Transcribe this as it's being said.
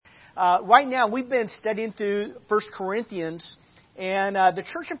Right now, we've been studying through 1 Corinthians, and the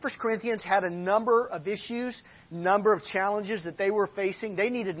church in 1 Corinthians had a number of issues, number of challenges that they were facing. They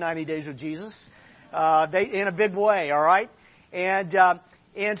needed 90 days with Jesus, in a big way, all right? And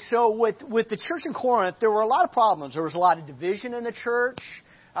so with the church in Corinth, there were a lot of problems. There was a lot of division in the church.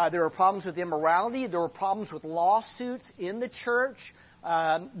 There were problems with immorality. There were problems with lawsuits in the church.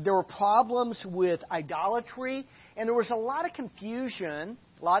 There were problems with idolatry. And there was a lot of confusion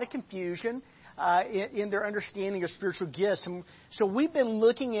in their understanding of spiritual gifts. And so we've been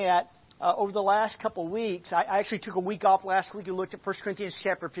looking at, over the last couple of weeks, I actually took a week off last week and looked at 1 Corinthians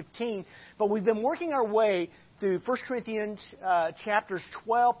chapter 15, but we've been working our way through 1 Corinthians chapters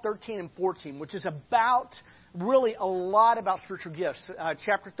 12, 13, and 14, which is about really a lot about spiritual gifts.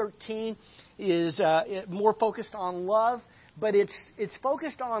 Chapter 13 is more focused on love, but it's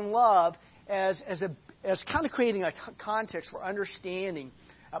focused on love as kind of creating a context for understanding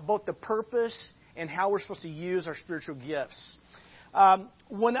both the purpose and how we're supposed to use our spiritual gifts.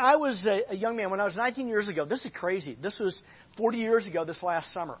 When I was a young man, when I was 19 years ago, this is crazy. This was 40 years ago this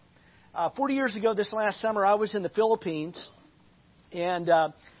last summer. 40 years ago this last summer, I was in the Philippines, and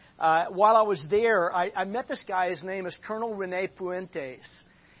while I was there, I met this guy. His name is Colonel Rene Fuentes.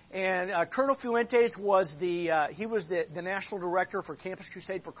 And Colonel Fuentes was the national director for Campus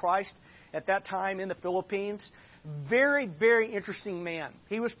Crusade for Christ at that time in the Philippines. Very, very interesting man.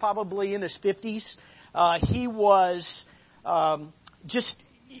 He was probably in his 50s. He was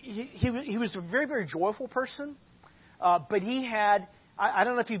he was a very, very joyful person. But he had, I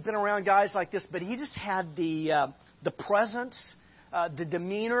don't know if you've been around guys like this, but he just had the presence, the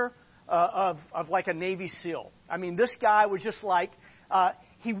demeanor of like a Navy SEAL. I mean, this guy was just like,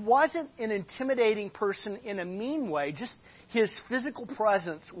 he wasn't an intimidating person in a mean way. Just his physical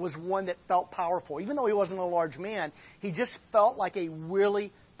presence was one that felt powerful. Even though he wasn't a large man, he just felt like a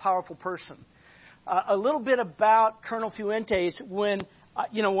really powerful person. A little bit about Colonel Fuentes. When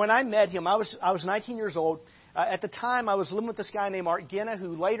I met him, I was 19 years old. At the time, I was living with this guy named Art Guinea,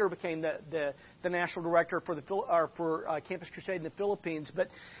 who later became the national director for Campus Crusade in the Philippines. But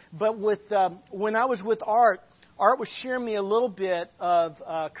when I was with Art was sharing me a little bit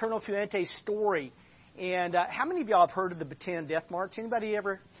of Colonel Fuentes' story. And how many of y'all have heard of the Bataan Death March? Anybody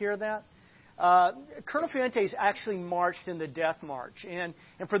ever hear that? Colonel Fuentes actually marched in the Death March. And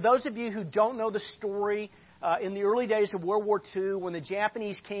for those of you who don't know the story, in the early days of World War II, when the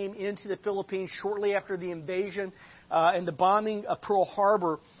Japanese came into the Philippines shortly after the invasion and the bombing of Pearl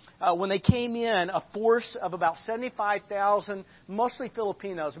Harbor, when they came in, a force of about 75,000, mostly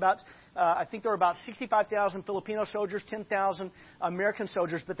Filipinos. I think there were about 65,000 Filipino soldiers, 10,000 American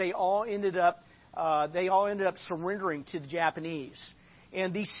soldiers, but they all ended up surrendering to the Japanese.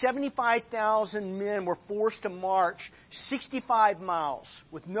 And these 75,000 men were forced to march 65 miles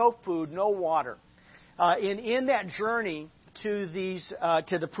with no food, no water. And in that journey to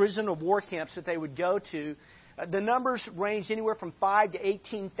the prison of war camps that they would go to, the numbers ranged anywhere from 5,000 to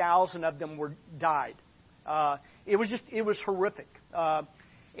 18,000 of them died. It was horrific.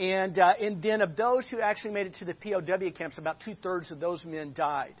 And then of those who actually made it to the POW camps, about 2/3 of those men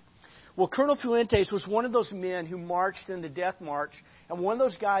died. Well, Colonel Fuentes was one of those men who marched in the Death March, and one of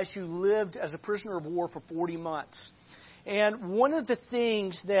those guys who lived as a prisoner of war for 40 months. And one of the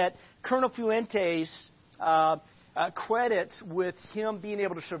things that Colonel Fuentes credits with him being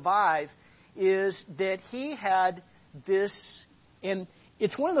able to survive is that he had this, and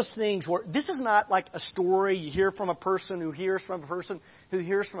it's one of those things where this is not like a story you hear from a person who hears from a person who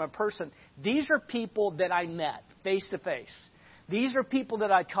hears from a person. These are people that I met face to face. These are people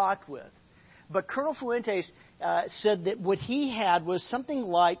that I talked with. But Colonel Fuentes said that what he had was something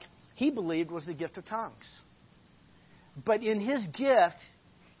like, he believed, was the gift of tongues. But in his gift,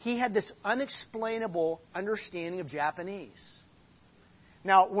 he had this unexplainable understanding of Japanese.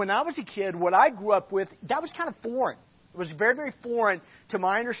 Now, when I was a kid, what I grew up with, that was kind of foreign. It was very, very foreign to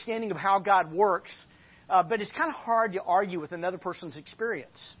my understanding of how God works. But it's kind of hard to argue with another person's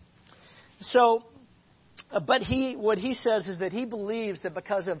experience. So, but what he says is that he believes that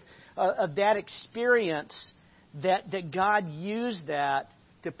because of that experience, that God used that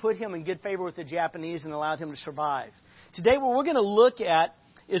to put him in good favor with the Japanese and allowed him to survive. Today, what we're going to look at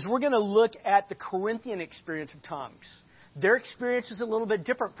is the Corinthian experience of tongues. Their experience is a little bit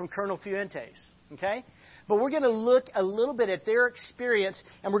different from Colonel Fuentes, okay? But we're going to look a little bit at their experience,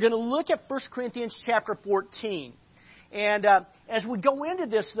 and we're going to look at 1 Corinthians chapter 14. And as we go into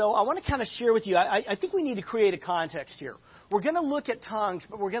this, though, I want to kind of share with you, I think we need to create a context here. We're going to look at tongues,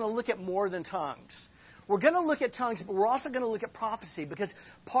 but we're going to look at more than tongues. We're going to look at tongues, but we're also going to look at prophecy, because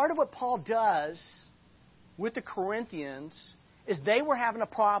part of what Paul does with the Corinthians is they were having a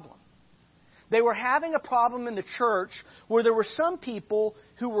problem. They were having a problem in the church where there were some people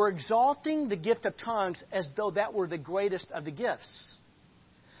who were exalting the gift of tongues as though that were the greatest of the gifts.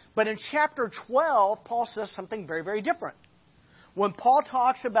 But in chapter 12, Paul says something very, very different. When Paul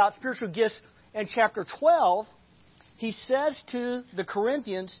talks about spiritual gifts in chapter 12, he says to the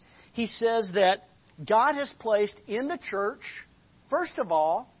Corinthians, he says that God has placed in the church, first of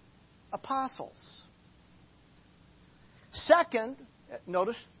all, apostles. Second,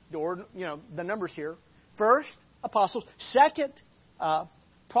 notice the numbers here. First, apostles. Second,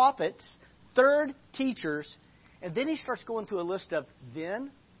 prophets. Third, teachers. And then he starts going through a list of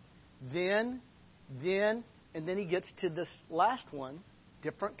then, and then he gets to this last one,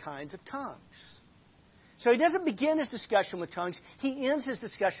 different kinds of tongues. So he doesn't begin his discussion with tongues. He ends his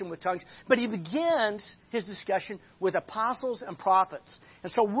discussion with tongues. But he begins his discussion with apostles and prophets.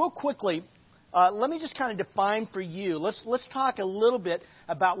 And so real quickly, let me just kind of define for you. Let's talk a little bit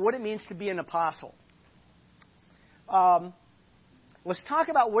about what it means to be an apostle. Let's talk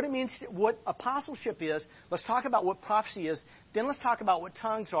about what it means, what apostleship is. Let's talk about what prophecy is. Then let's talk about what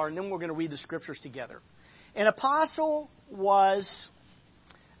tongues are, and then we're going to read the scriptures together. An apostle was,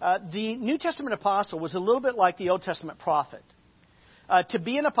 the New Testament apostle was a little bit like the Old Testament prophet. To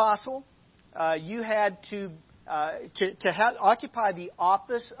be an apostle, you had to occupy the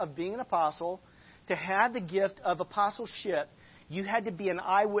office of being an apostle, to have the gift of apostleship, you had to be an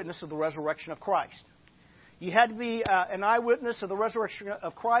eyewitness of the resurrection of Christ. You had to be an eyewitness of the resurrection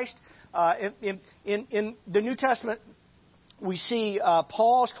of Christ. In the New Testament, we see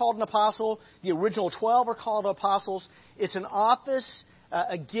Paul is called an apostle. The original 12 are called apostles. It's an office,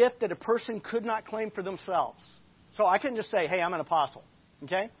 a gift that a person could not claim for themselves. So I couldn't just say, hey, I'm an apostle.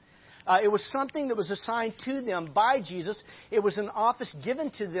 Okay? It was something that was assigned to them by Jesus. It was an office given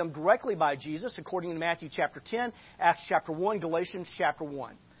to them directly by Jesus, according to Matthew chapter 10, Acts chapter 1, Galatians chapter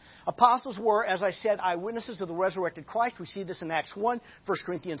 1. Apostles were, as I said, eyewitnesses of the resurrected Christ. We see this in Acts 1, 1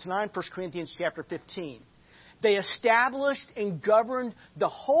 Corinthians 9, 1 Corinthians chapter 15. They established and governed the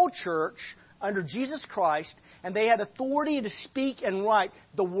whole church under Jesus Christ, and they had authority to speak and write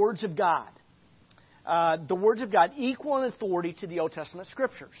the words of God. The words of God, equal in authority to the Old Testament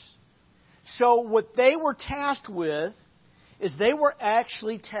Scriptures. So what they were tasked with is they were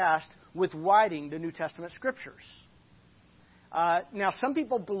actually tasked with writing the New Testament Scriptures. Now, some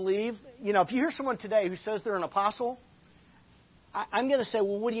people believe, if you hear someone today who says they're an apostle, I'm going to say,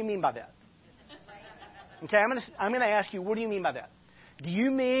 well, what do you mean by that? Okay, I'm going to ask you, what do you mean by that? Do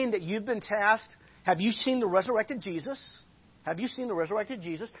you mean that you've been tasked? Have you seen the resurrected Jesus? Have you seen the resurrected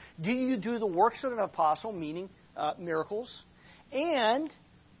Jesus? Do you do the works of an apostle, meaning miracles? And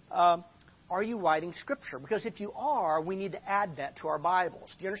are you writing Scripture? Because if you are, we need to add that to our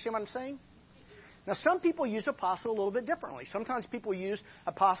Bibles. Do you understand what I'm saying? Now, some people use apostle a little bit differently. Sometimes people use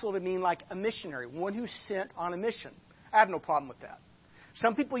apostle to mean like a missionary, one who's sent on a mission. I have no problem with that.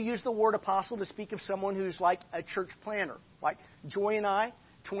 Some people use the word apostle to speak of someone who's like a church planner. Like Joy and I,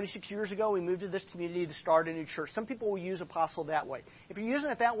 26 years ago, we moved to this community to start a new church. Some people will use apostle that way. If you're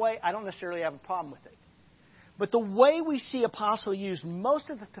using it that way, I don't necessarily have a problem with it. But the way we see apostle used most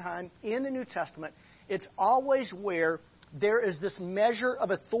of the time in the New Testament, it's always where there is this measure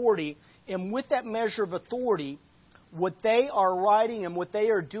of authority, and with that measure of authority, what they are writing and what they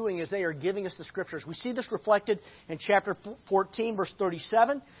are doing is they are giving us the Scriptures. We see this reflected in chapter 14, verse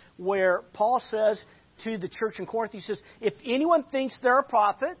 37, where Paul says to the church in Corinth, he says, if anyone thinks they're a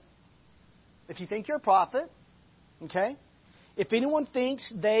prophet, if you think you're a prophet, okay, if anyone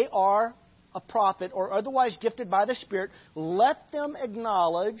thinks they are a prophet or otherwise gifted by the Spirit, let them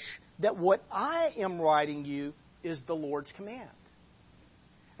acknowledge that what I am writing you is the Lord's command.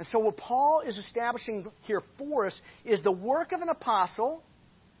 And so what Paul is establishing here for us is the work of an apostle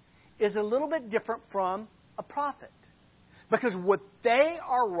is a little bit different from a prophet. Because what they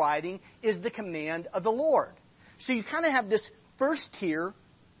are writing is the command of the Lord. So you kind of have this first tier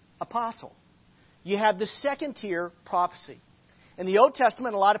apostle. You have the second tier prophecy. In the Old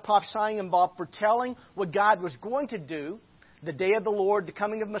Testament, a lot of prophesying involved foretelling what God was going to do, the day of the Lord, the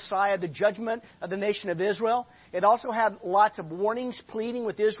coming of Messiah, the judgment of the nation of Israel. It also had lots of warnings, pleading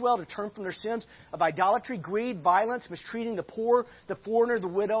with Israel to turn from their sins of idolatry, greed, violence, mistreating the poor, the foreigner, the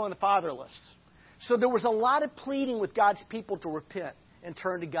widow, and the fatherless. So there was a lot of pleading with God's people to repent and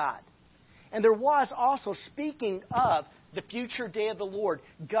turn to God. And there was also speaking of the future day of the Lord,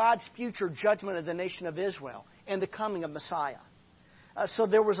 God's future judgment of the nation of Israel, and the coming of Messiah. So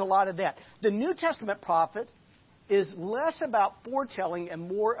there was a lot of that. The New Testament prophet is less about foretelling and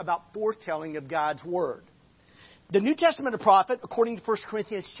more about foretelling of God's Word. The New Testament prophet, according to 1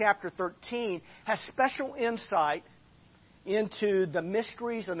 Corinthians chapter 13, has special insight into the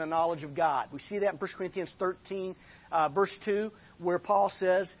mysteries and the knowledge of God. We see that in 1 Corinthians 13, verse 2, where Paul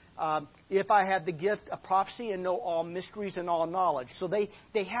says, if I have the gift of prophecy and know all mysteries and all knowledge. So they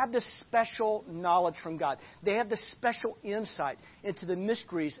have this special knowledge from God. They have this special insight into the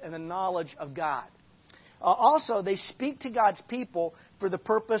mysteries and the knowledge of God. Also, they speak to God's people for the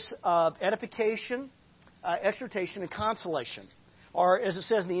purpose of edification, exhortation, and consolation. Or as it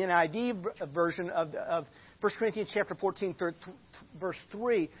says in the NIV version of 1 Corinthians chapter 14, verse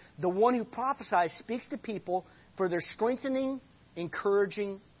 3, the one who prophesies speaks to people for their strengthening,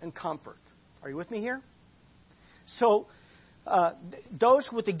 encouraging, and comfort. Are you with me here? So, those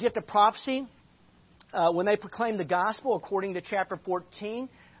with the gift of prophecy, when they proclaim the gospel, according to chapter 14,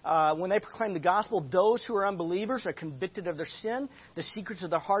 when they proclaim the gospel, those who are unbelievers are convicted of their sin, the secrets of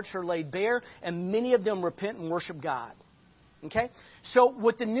their hearts are laid bare, and many of them repent and worship God. Okay? So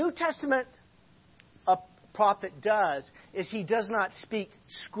what the New Testament prophet does is he does not speak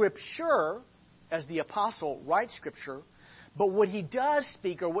Scripture as the apostle writes Scripture, but what he does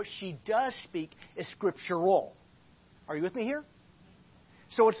speak, or what she does speak, is scriptural. Are you with me here?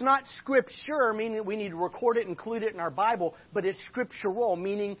 So it's not Scripture, meaning that we need to record it, include it in our Bible, but it's scriptural,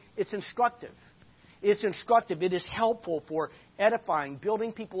 meaning it's instructive. It's instructive. It is helpful for edifying,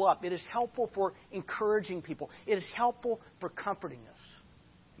 building people up. It is helpful for encouraging people. It is helpful for comforting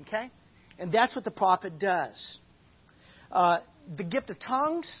us. Okay? And that's what the prophet does. The gift of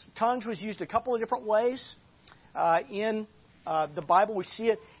tongues. Tongues was used a couple of different ways in the Bible. We see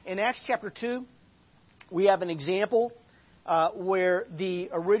it in Acts chapter 2. We have an example where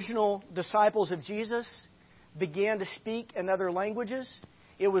the original disciples of Jesus began to speak in other languages.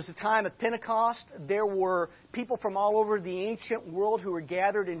 It was the time of Pentecost. There were people from all over the ancient world who were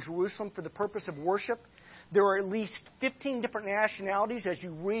gathered in Jerusalem for the purpose of worship. There were at least 15 different nationalities. As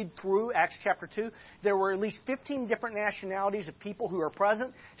you read through Acts chapter 2, there were at least 15 different nationalities of people who are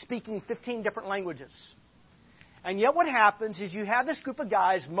present, speaking 15 different languages. And yet what happens is you have this group of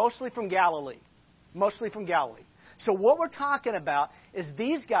guys, mostly from Galilee. Mostly from Galilee. So what we're talking about is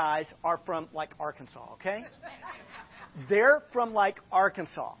these guys are from, like, Arkansas, okay? They're from, like,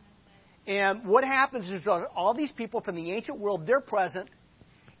 Arkansas. And what happens is all these people from the ancient world, they're present,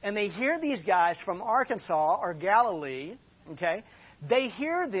 and they hear these guys from Arkansas or Galilee, okay? They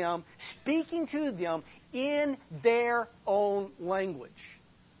hear them speaking to them in their own language.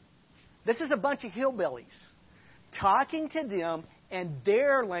 This is a bunch of hillbillies talking to them in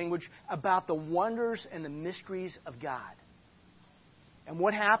their language about the wonders and the mysteries of God. And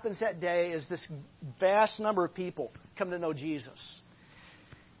what happens that day is this vast number of people come to know Jesus.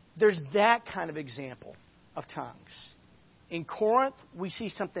 There's that kind of example of tongues. In Corinth, we see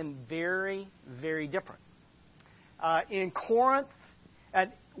something very, very different. In Corinth,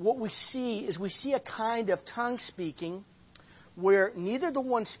 what we see a kind of tongue speaking where neither the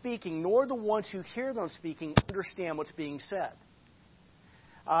one speaking nor the ones who hear them speaking understand what's being said.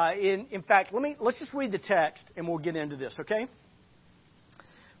 In fact, let's just read the text and we'll get into this, okay?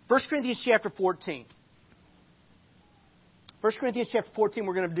 1 Corinthians chapter 14. 1 Corinthians chapter 14,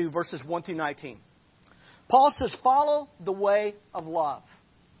 we're going to do verses 1 through 19. Paul says, follow the way of love.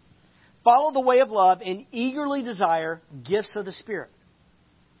 Follow the way of love and eagerly desire gifts of the Spirit,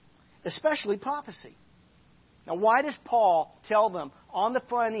 especially prophecy. Now, why does Paul tell them on the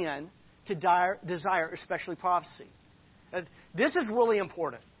front end to desire especially prophecy? This is really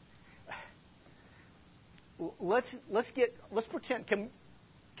important. Let's pretend.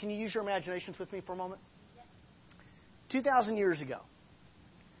 Can you use your imaginations with me for a moment? 2,000 years ago,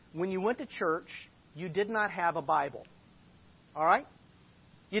 when you went to church, you did not have a Bible. All right?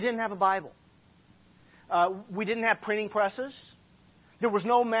 You didn't have a Bible. We didn't have printing presses. There was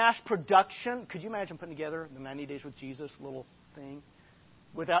no mass production. Could you imagine putting together the 90 Days with Jesus little thing?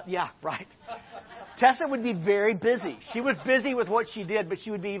 Right. Tessa would be very busy. She was busy with what she did, but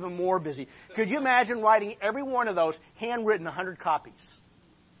she would be even more busy. Could you imagine writing every one of those, handwritten, 100 copies?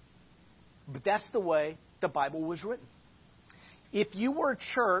 But that's the way the Bible was written. If you were a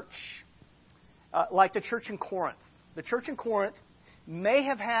church, like the church in Corinth, the church in Corinth may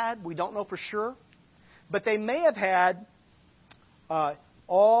have had, we don't know for sure, but they may have had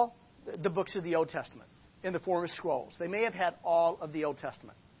all the books of the Old Testament in the form of scrolls. They may have had all of the Old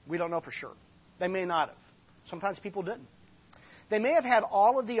Testament. We don't know for sure. They may not have. Sometimes people didn't. They may have had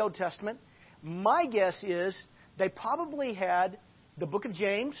all of the Old Testament. My guess is they probably had the book of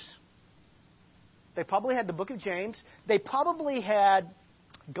James. They probably had the book of James. They probably had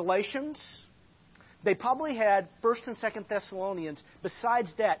Galatians. They probably had 1st and 2nd Thessalonians.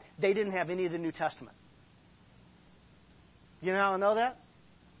 Besides that, they didn't have any of the New Testament. You know how I know that?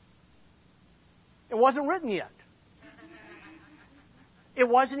 It wasn't written yet. It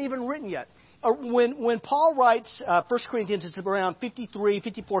wasn't even written yet. When Paul writes 1 Corinthians, it's around 53,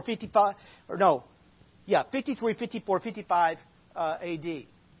 54, 55, or no, yeah, 53, 54, 55 A.D.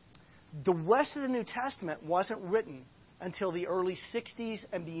 The rest of the New Testament wasn't written until the early 60s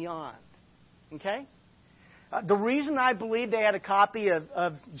and beyond. Okay? The reason I believe they had a copy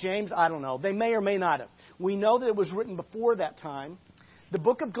of James, I don't know. They may or may not have. We know that it was written before that time. The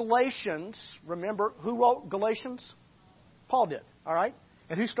book of Galatians, remember, who wrote Galatians? Paul did, all right?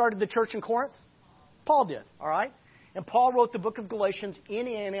 And who started the church in Corinth? Paul did, all right? And Paul wrote the book of Galatians in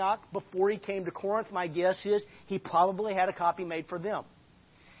Antioch before he came to Corinth. My guess is he probably had a copy made for them.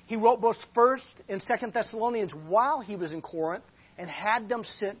 He wrote both 1st and 2nd Thessalonians while he was in Corinth and had them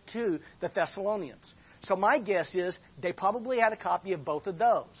sent to the Thessalonians. So my guess is they probably had a copy of both of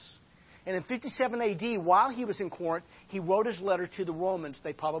those. And in 57 A.D., while he was in Corinth, he wrote his letter to the Romans.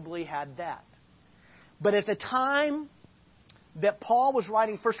 They probably had that. But at the time that Paul was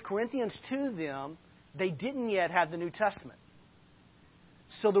writing 1 Corinthians to them, they didn't yet have the New Testament.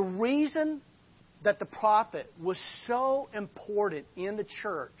 So the reason that the prophet was so important in the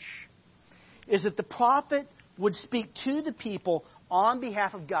church is that the prophet would speak to the people on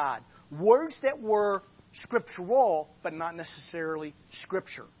behalf of God. Words that were scriptural, but not necessarily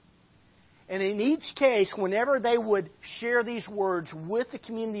Scripture. And in each case, whenever they would share these words with the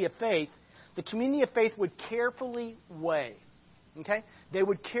community of faith would carefully weigh. Okay? They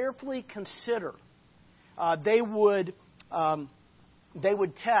would carefully consider. They would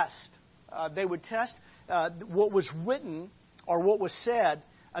test. They would test what was written or what was said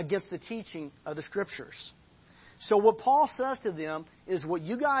against the teaching of the Scriptures. So what Paul says to them is what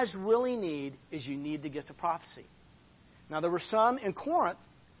you guys really need is you need to get to prophecy. Now, there were some in Corinth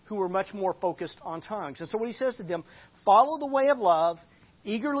who were much more focused on tongues. And so what he says to them, follow the way of love,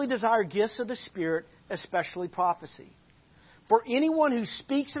 eagerly desire gifts of the Spirit, especially prophecy. For anyone who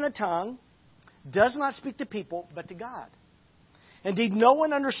speaks in a tongue does not speak to people, but to God. Indeed, no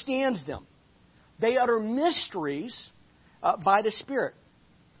one understands them. They utter mysteries by the Spirit.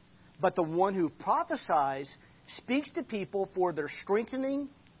 But the one who prophesies speaks to people for their strengthening,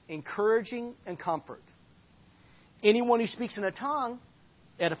 encouraging, and comfort. Anyone who speaks in a tongue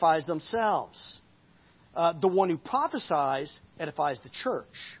edifies themselves. The one who prophesies edifies the church.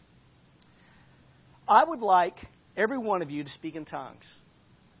 I would like every one of you to speak in tongues.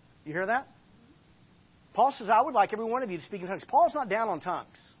 You hear that? Paul says, I would like every one of you to speak in tongues. Paul's not down on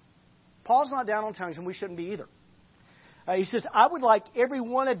tongues. Paul's not down on tongues, and we shouldn't be either. He says, I would like every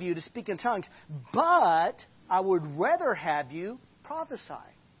one of you to speak in tongues, but I would rather have you prophesy.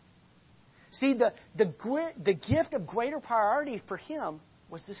 See, the gift of greater priority for him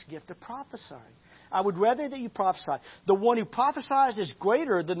was this gift of prophesying. I would rather that you prophesy. The one who prophesies is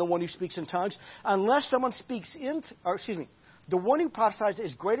greater than the one who speaks in tongues, unless someone speaks in, or excuse me, the one who prophesies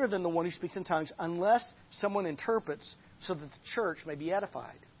is greater than the one who speaks in tongues, unless someone interprets, so that the church may be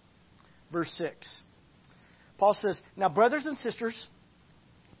edified. Verse 6. Paul says, now, brothers and sisters,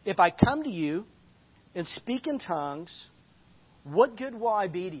 if I come to you and speak in tongues, what good will I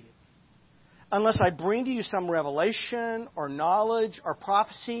be to you? Unless I bring to you some revelation or knowledge or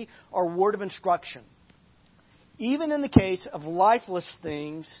prophecy or word of instruction. Even in the case of lifeless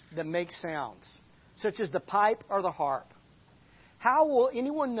things that make sounds, such as the pipe or the harp. How will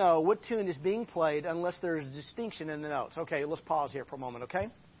anyone know what tune is being played unless there is distinction in the notes? Okay, let's pause here for a moment, okay?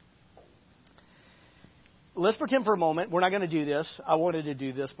 Let's pretend for a moment. We're not going to do this. I wanted to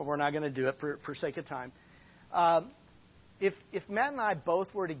do this, but we're not going to do it for sake of time. If Matt and I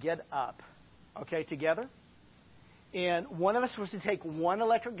both were to get up, okay, together, and one of us was to take one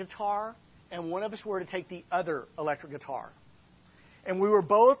electric guitar, and one of us were to take the other electric guitar, and we were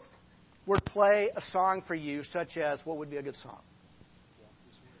both were to play a song for you, such as, what would be a good song?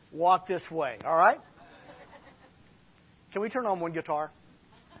 Walk This Way, all right? Can we turn on one guitar?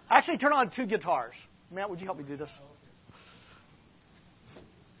 Actually, turn on two guitars. Matt, would you help me do this?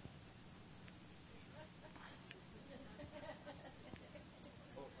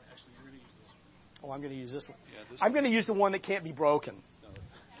 Oh, I'm going to use this one. Yeah, I'm going to use the one that can't be broken. No.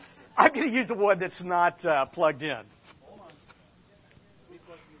 I'm going to use the one that's not plugged in.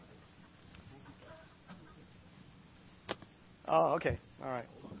 Oh, okay. All right.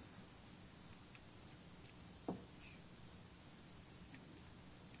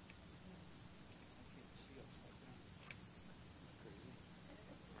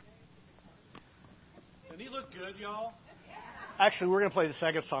 Did he look good, y'all? Actually, we're going to play the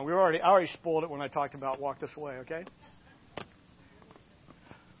second song. I already spoiled it when I talked about Walk This Way, okay?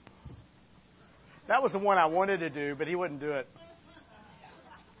 That was the one I wanted to do, but he wouldn't do it.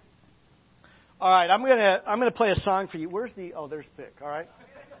 All right, I'm gonna play a song for you. Where's the? Oh, there's pick. All right,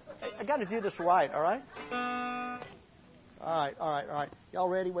 I got to do this right. All right. All right. Y'all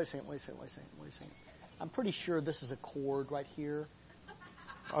ready? Wait a second. I'm pretty sure this is a chord right here.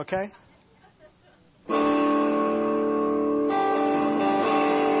 Okay.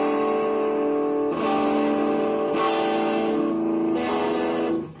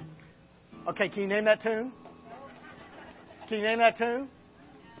 Okay, can you name that tune? Can you name that tune?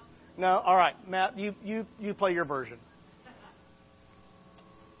 No? All right, Matt, you play your version.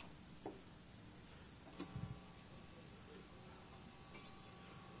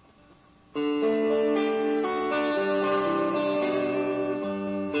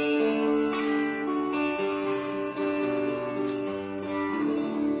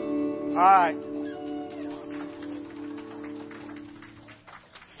 All right.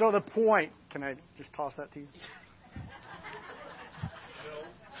 So the point, can I just toss that to you?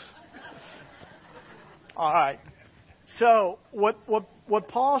 All right. So what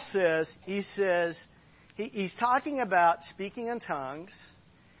Paul says, he's talking about speaking in tongues,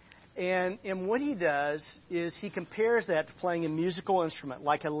 and what he does is he compares that to playing a musical instrument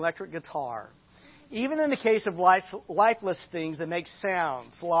like an electric guitar. Even in the case of lifeless things that make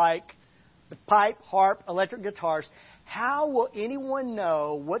sounds like the pipe, harp, electric guitars, how will anyone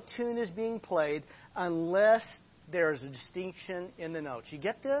know what tune is being played unless there is a distinction in the notes? You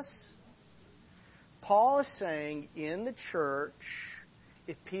get this? Paul is saying in the church,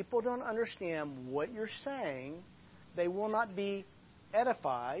 if people don't understand what you're saying, they will not be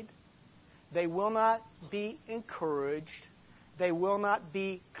edified, they will not be encouraged, they will not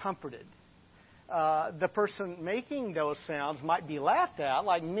be comforted. The person making those sounds might be laughed at,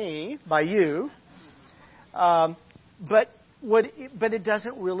 like me, by you, but it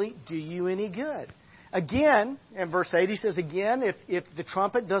doesn't really do you any good. Again, in verse 8, he says, again, if the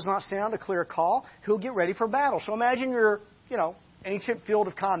trumpet does not sound a clear call, he'll get ready for battle. So imagine your, ancient field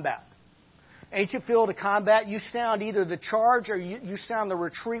of combat. Ancient field of combat, you sound either the charge or you sound the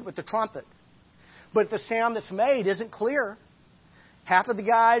retreat with the trumpet. But if the sound that's made isn't clear, half of the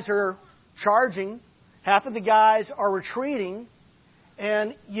guys are charging, half of the guys are retreating,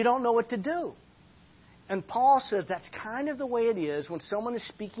 and you don't know what to do. And Paul says that's kind of the way it is when someone is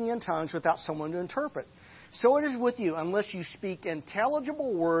speaking in tongues without someone to interpret. So it is with you. Unless you speak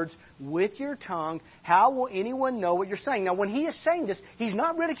intelligible words with your tongue, how will anyone know what you're saying? Now, when he is saying this, he's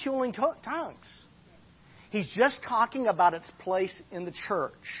not ridiculing tongues. He's just talking about its place in the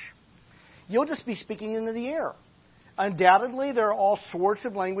church. You'll just be speaking into the air. Undoubtedly, there are all sorts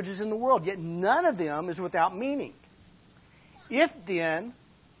of languages in the world, yet none of them is without meaning. If, then,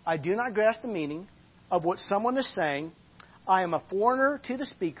 I do not grasp the meaning of what someone is saying, I am a foreigner to the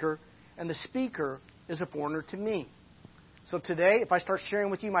speaker, and the speaker is a foreigner to me. So today, if I start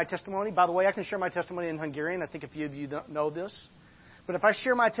sharing with you my testimony, by the way, I can share my testimony in Hungarian. I think a few of you don't know this. But if I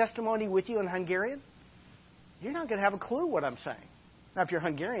share my testimony with you in Hungarian, you're not going to have a clue what I'm saying. Now, if you're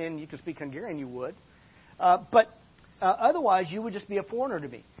Hungarian, you can speak Hungarian, you would. But otherwise, you would just be a foreigner to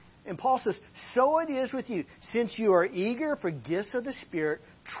me. And Paul says, so it is with you. Since you are eager for gifts of the Spirit,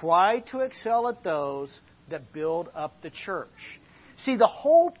 try to excel at those that build up the church. See, the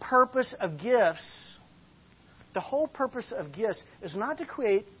whole purpose of gifts is not to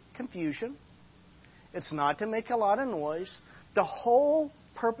create confusion. It's not to make a lot of noise. The whole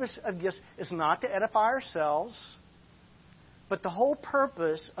purpose of gifts is not to edify ourselves. But the whole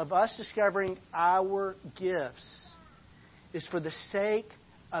purpose of us discovering our gifts is for the sake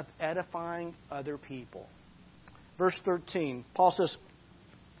of edifying other people. Verse 13, Paul says,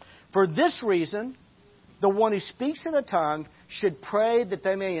 for this reason, the one who speaks in a tongue should pray that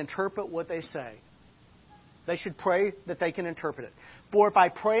they may interpret what they say. They should pray that they can interpret it. For if I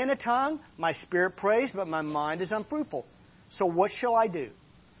pray in a tongue, my spirit prays, but my mind is unfruitful. So what shall I do?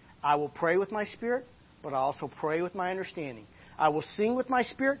 I will pray with my spirit, but I also pray with my understanding. I will sing with my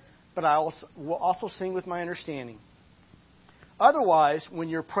spirit, but I will also sing with my understanding. Otherwise, when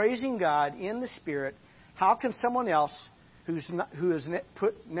you're praising God in the Spirit, how can someone else who is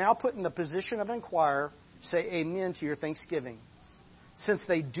now put in the position of inquirer say amen to your thanksgiving, since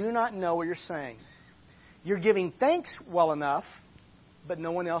they do not know what you're saying? You're giving thanks well enough, but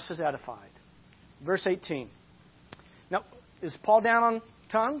no one else is edified. Verse 18. Now, is Paul down on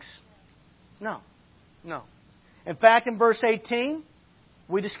tongues? No. In fact, in verse 18,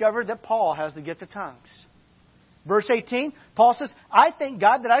 we discovered that Paul has the gift of tongues. Verse 18, Paul says, I thank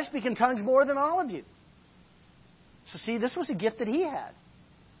God that I speak in tongues more than all of you. So see, this was a gift that he had.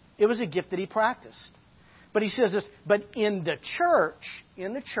 It was a gift that he practiced. But he says this, but in the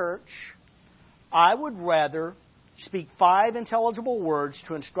church, I would rather speak 5 intelligible words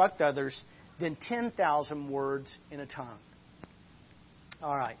to instruct others than 10,000 words in a tongue.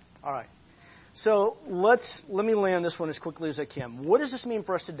 All right. So let me land this one as quickly as I can. What does this mean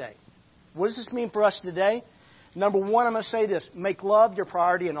for us today? What does this mean for us today? Number one, I'm going to say this. Make love your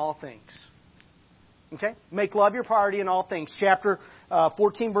priority in all things. Okay? Make love your priority in all things. Chapter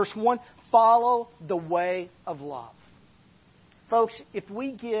 14, verse 1. Follow the way of love. Folks, if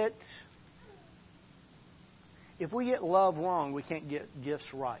we get love wrong, we can't get gifts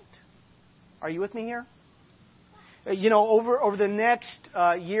right. Are you with me here? Over the next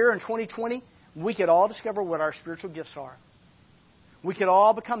year in 2020, we could all discover what our spiritual gifts are. We could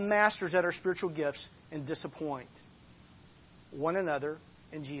all become masters at our spiritual gifts and disappoint one another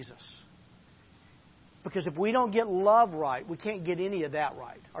and Jesus. Because if we don't get love right, we can't get any of that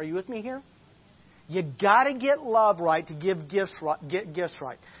right. Are you with me here? You got to get love right to give gifts right. Get gifts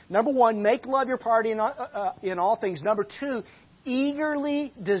right. Number one, make love your priority in all things. Number two,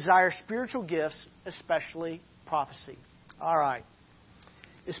 eagerly desire spiritual gifts, especially prophecy. All right.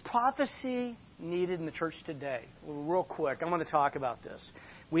 Is prophecy needed in the church today? Well, real quick, I'm going to talk about this.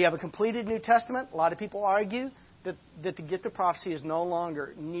 We have a completed New Testament. A lot of people argue that the gift of prophecy is no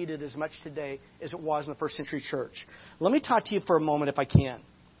longer needed as much today as it was in the first century church. Let me talk to you for a moment, if I can,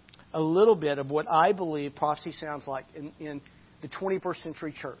 a little bit of what I believe prophecy sounds like in the 21st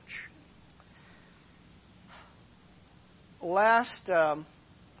century church. Last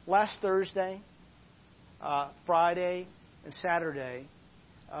Thursday, Friday, and Saturday,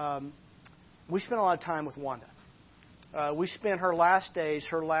 we spent a lot of time with Wanda. We spent her last days,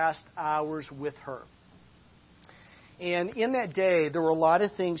 her last hours with her. And in that day, there were a lot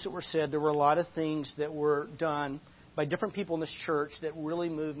of things that were said. There were a lot of things that were done by different people in this church that really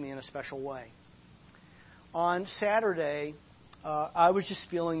moved me in a special way. On Saturday, I was just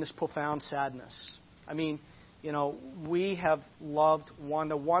feeling this profound sadness. I mean, we have loved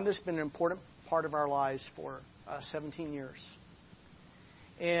Wanda. Wanda's been an important part of our lives for 17 years.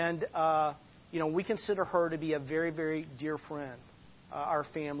 And, we consider her to be a very, very dear friend. Our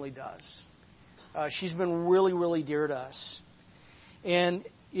family does. She's been really, really dear to us. And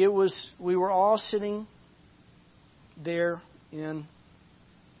we were all sitting there in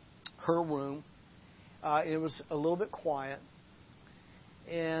her room. It was a little bit quiet.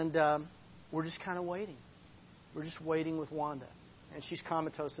 And we're just kind of waiting. We're just waiting with Wanda. And she's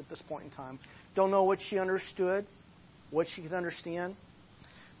comatose at this point in time. Don't know what she understood, what she could understand.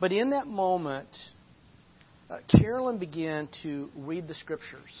 But in that moment, Carolyn began to read the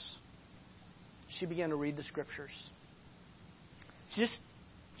Scriptures. She began to read the Scriptures.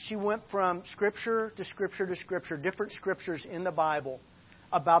 She went from Scripture to Scripture to Scripture, different Scriptures in the Bible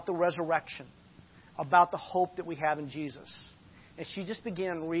about the resurrection, about the hope that we have in Jesus. And she just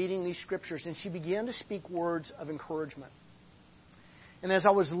began reading these Scriptures, and she began to speak words of encouragement. And as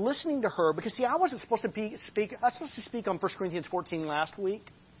I was listening to her, because I wasn't supposed to speak. I was supposed to speak on 1 Corinthians 14 last week,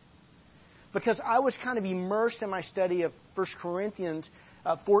 because I was kind of immersed in my study of 1 Corinthians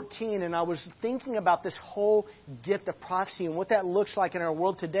 14, and I was thinking about this whole gift of prophecy and what that looks like in our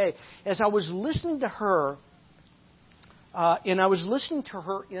world today. As I was listening to her, and I was listening to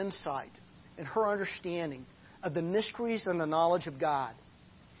her insight and her understanding of the mysteries and the knowledge of God.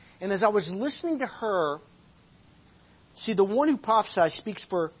 And as I was listening to her, see, the one who prophesies speaks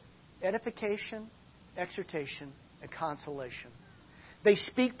for edification, exhortation, and consolation. They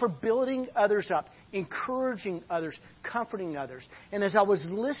speak for building others up, encouraging others, comforting others. And as I was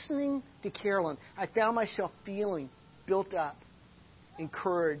listening to Carolyn, I found myself feeling built up,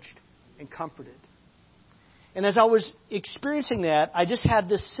 encouraged, and comforted. And as I was experiencing that, I just had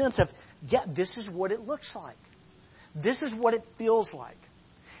this sense of, this is what it looks like. This is what it feels like.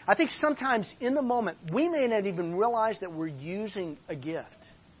 I think sometimes in the moment, we may not even realize that we're using a gift.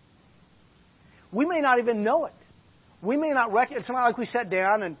 We may not even know it. We may not recognize. It's not like we sat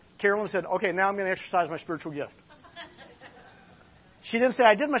down and Carolyn said, okay, now I'm going to exercise my spiritual gift. She didn't say,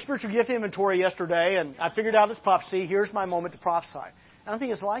 I did my spiritual gift inventory yesterday and I figured out this prophecy. Here's my moment to prophesy. I don't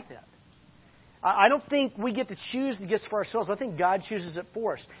think it's like that. I don't think we get to choose the gifts for ourselves. I think God chooses it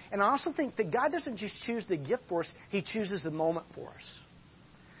for us. And I also think that God doesn't just choose the gift for us. He chooses the moment for us.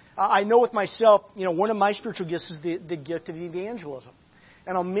 I know with myself, one of my spiritual gifts is the gift of evangelism.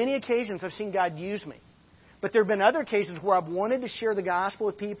 And on many occasions, I've seen God use me. But there have been other occasions where I've wanted to share the gospel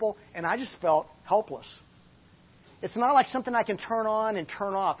with people, and I just felt helpless. It's not like something I can turn on and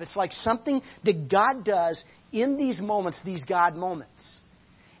turn off. It's like something that God does in these moments, these God moments.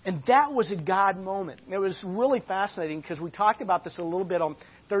 And that was a God moment. It was really fascinating because we talked about this a little bit on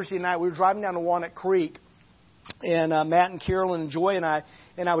Thursday night. We were driving down to Walnut Creek, and Matt and Carolyn and Joy and I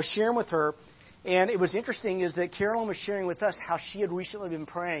was sharing with her. And it was interesting is that Carolyn was sharing with us how she had recently been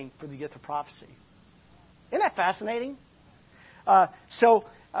praying for the gift of prophecy. Isn't that fascinating? So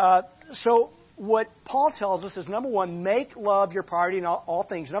what Paul tells us is, number one, make love your priority in all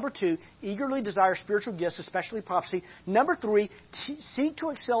things. Number two, eagerly desire spiritual gifts, especially prophecy. Number three, seek to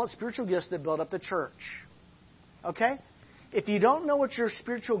excel at spiritual gifts that build up the church. Okay? If you don't know what your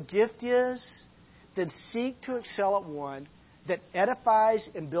spiritual gift is, then seek to excel at one that edifies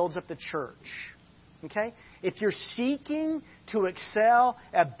and builds up the church. Okay? If you're seeking to excel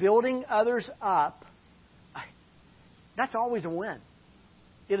at building others up, that's always a win.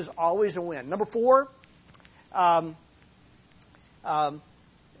 It is always a win. Number four,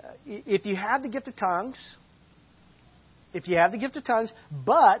 if you have the gift of tongues,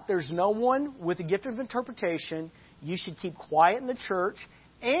 but there's no one with the gift of interpretation, you should keep quiet in the church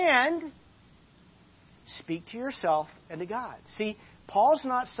and speak to yourself and to God. See, Paul's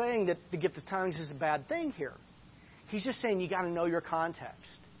not saying that the gift of tongues is a bad thing here. He's just saying you got to know your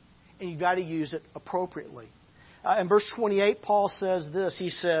context and you got to use it appropriately. In verse 28, Paul says this. He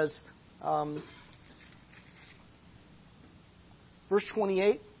says, verse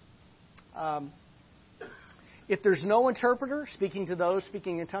 28, if there's no interpreter, speaking to those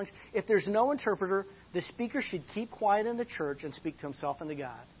speaking in tongues, if there's no interpreter, the speaker should keep quiet in the church and speak to himself and to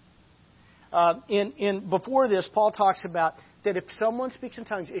God. Before this, Paul talks about that if someone speaks in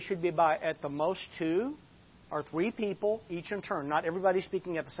tongues, it should be by at the most 2 or 3 people, each in turn. Not everybody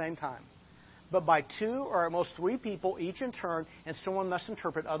speaking at the same time. But by 2 or at most 3 people, each in turn, and someone must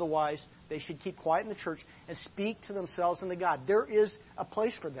interpret. Otherwise, they should keep quiet in the church and speak to themselves and to God. There is a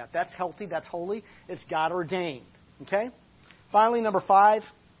place for that. That's healthy. That's holy. It's God ordained. Okay? Finally, number 5,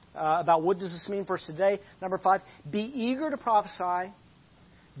 about what does this mean for us today. Number 5, be eager to prophesy.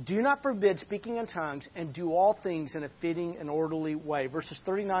 Do not forbid speaking in tongues, and do all things in a fitting and orderly way. Verses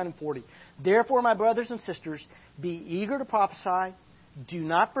 39 and 40. Therefore, my brothers and sisters, be eager to prophesy. Do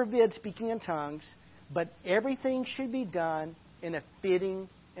not forbid speaking in tongues, but everything should be done in a fitting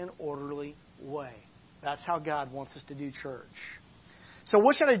and orderly way. That's how God wants us to do church. So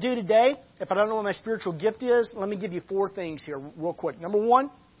what should I do today? If I don't know what my spiritual gift is, let me give you 4 things here real quick. Number 1,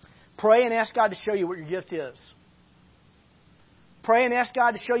 pray and ask God to show you what your gift is. Pray and ask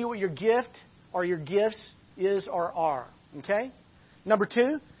God to show you what your gift or your gifts is or are. Okay? Number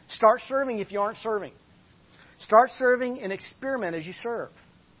 2, start serving if you aren't serving. Start serving and experiment as you serve.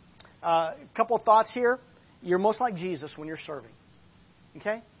 A couple of thoughts here. You're most like Jesus when you're serving.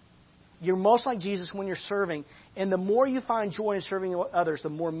 Okay? You're most like Jesus when you're serving. And the more you find joy in serving others, the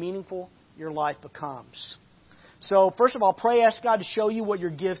more meaningful your life becomes. So, first of all, pray, ask God to show you what your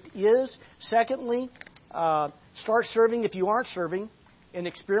gift is. Secondly, start serving if you aren't serving and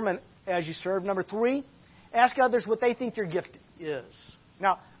experiment as you serve. Number 3, ask others what they think your gift is.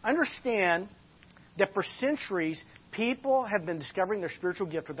 Now, understand that for centuries, people have been discovering their spiritual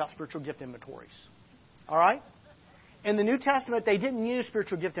gift without spiritual gift inventories. All right? In the New Testament, they didn't use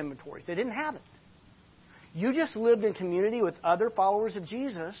spiritual gift inventories. They didn't have it. You just lived in community with other followers of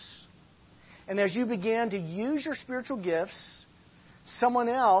Jesus, and as you began to use your spiritual gifts, someone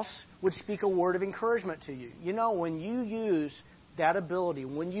else would speak a word of encouragement to you. You know, when you use that ability,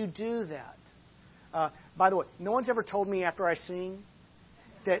 when you do that. By the way, no one's ever told me after I sing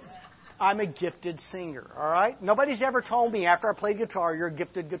that I'm a gifted singer, all right? Nobody's ever told me after I played guitar, you're a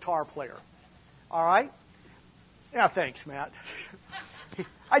gifted guitar player, all right? Yeah, thanks, Matt.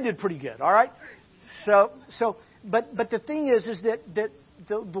 I did pretty good, all right? But the thing is that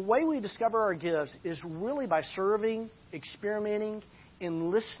the way we discover our gifts is really by serving, experimenting,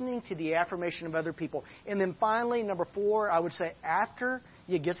 and listening to the affirmation of other people. And then finally, number 4, I would say after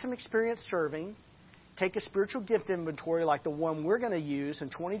you get some experience serving, take a spiritual gift inventory like the one we're going to use in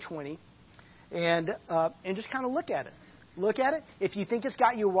 2020, and just kind of look at it. Look at it. If you think it's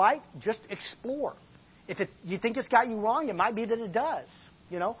got you right, just explore. If you think it's got you wrong, it might be that it does.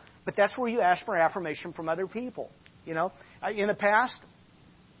 You know, but that's where you ask for affirmation from other people. You know, in the past,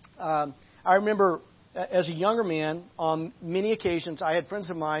 I remember as a younger man, on many occasions, I had friends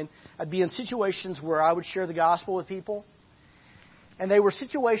of mine. I'd be in situations where I would share the gospel with people, and they were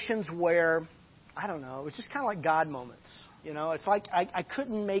situations where, I don't know, it was just kind of like God moments. You know, it's like I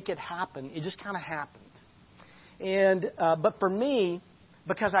couldn't make it happen. It just kind of happened. And but for me,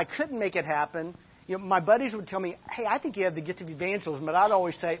 because I couldn't make it happen, you know, my buddies would tell me, "Hey, I think you have the gift of evangelism," but I'd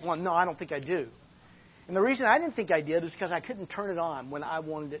always say, "Well, no, I don't think I do." And the reason I didn't think I did is because I couldn't turn it on when I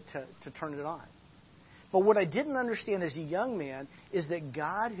wanted it to turn it on. But what I didn't understand as a young man is that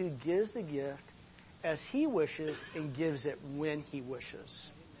God who gives the gift as He wishes and gives it when He wishes.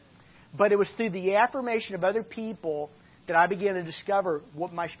 But it was through the affirmation of other people that I began to discover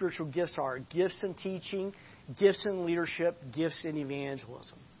what my spiritual gifts are. Gifts in teaching, gifts in leadership, gifts in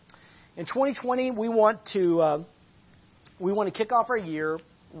evangelism. In 2020, we want to kick off our year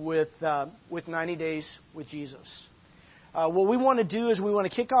with 90 days with Jesus. What we want to do is we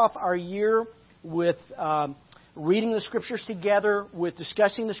want to kick off our year with reading the Scriptures together, with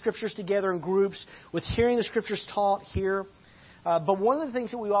discussing the Scriptures together in groups, with hearing the Scriptures taught here. But one of the things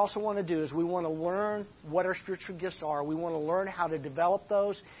that we also want to do is we want to learn what our spiritual gifts are. We want to learn how to develop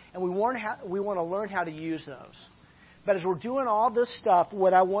those, and we want to learn how to use those. But as we're doing all this stuff,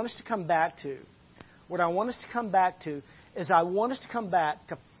 what I want us to come back to is I want us to come back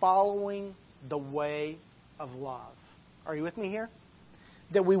to following the way of love. Are you with me here?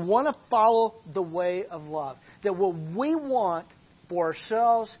 That we want to follow the way of love. That what we want for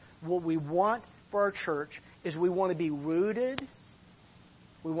ourselves, what we want for our church, is we want to be rooted.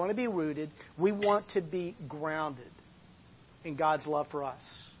 We want to be rooted. We want to be grounded in God's love for us.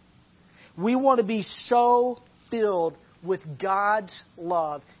 We want to be so filled with God's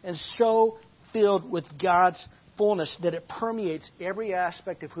love and so filled with God's fullness that it permeates every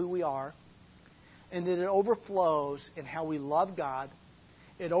aspect of who we are, and that it overflows in how we love God,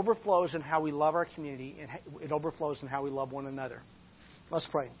 it overflows in how we love our community, and it overflows in how we love one another. Let's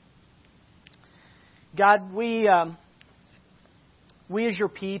pray. God, we as your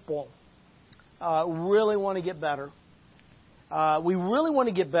people really want to get better. We really want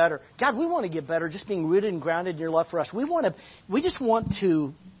to get better. God, we want to get better just being rooted and grounded in your love for us. We just want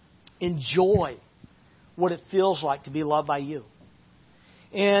to enjoy what it feels like to be loved by you.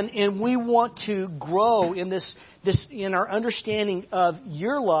 And we want to grow in this in our understanding of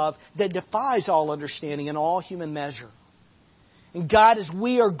your love that defies all understanding and all human measure. And God, as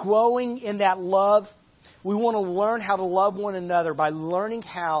we are growing in that love, we want to learn how to love one another by learning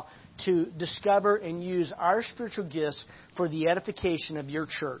how to discover and use our spiritual gifts for the edification of your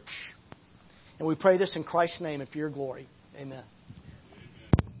church. And we pray this in Christ's name and for your glory. Amen.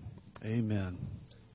 Amen.